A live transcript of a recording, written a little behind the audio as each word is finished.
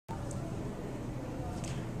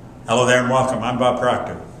Hello there and welcome. I'm Bob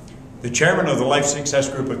Proctor, the chairman of the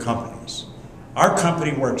Lifesuccess group of companies. Our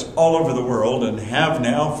company works all over the world and have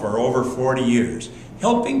now for over 40 years,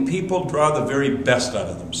 helping people draw the very best out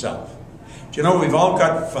of themselves. Do you know, we've all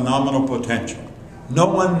got phenomenal potential. No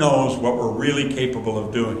one knows what we're really capable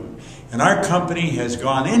of doing. And our company has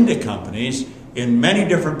gone into companies in many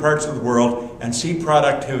different parts of the world and see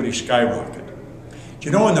productivity skyrocket. Do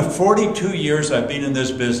you know, in the 42 years I've been in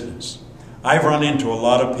this business, I've run into a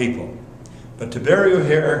lot of people. But Tiberiu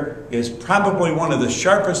here is probably one of the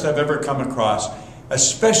sharpest I've ever come across,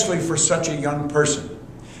 especially for such a young person.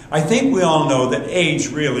 I think we all know that age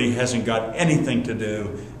really hasn't got anything to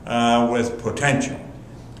do with potential.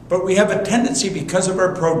 But we have a tendency, because of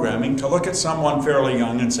our programming, to look at someone fairly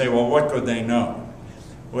young and say, well, what could they know?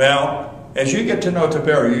 Well, as you get to know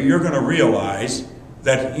Tiberiu, you're going to realize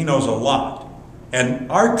that he knows a lot.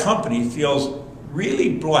 And our company feels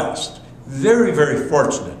really blessed, very, very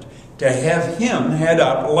fortunate to have him head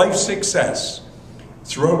up Lifesuccess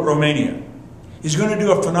throughout Romania. He's going to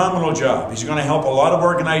do a phenomenal job. He's going to help a lot of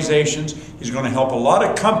organizations. He's going to help a lot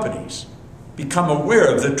of companies become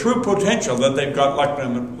aware of the true potential that they've got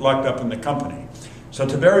locked up in the company. So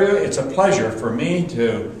Tiberiu, it's a pleasure for me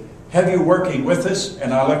to have you working with us,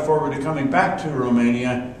 and I look forward to coming back to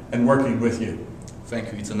Romania and working with you.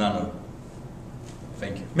 Thank you. It's an honor.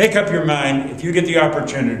 Thank you. Make up your mind, if you get the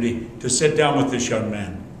opportunity, to sit down with this young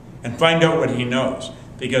man and find out what he knows,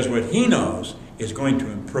 because what he knows is going to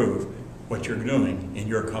improve what you're doing in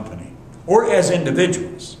your company or as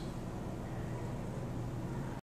individuals.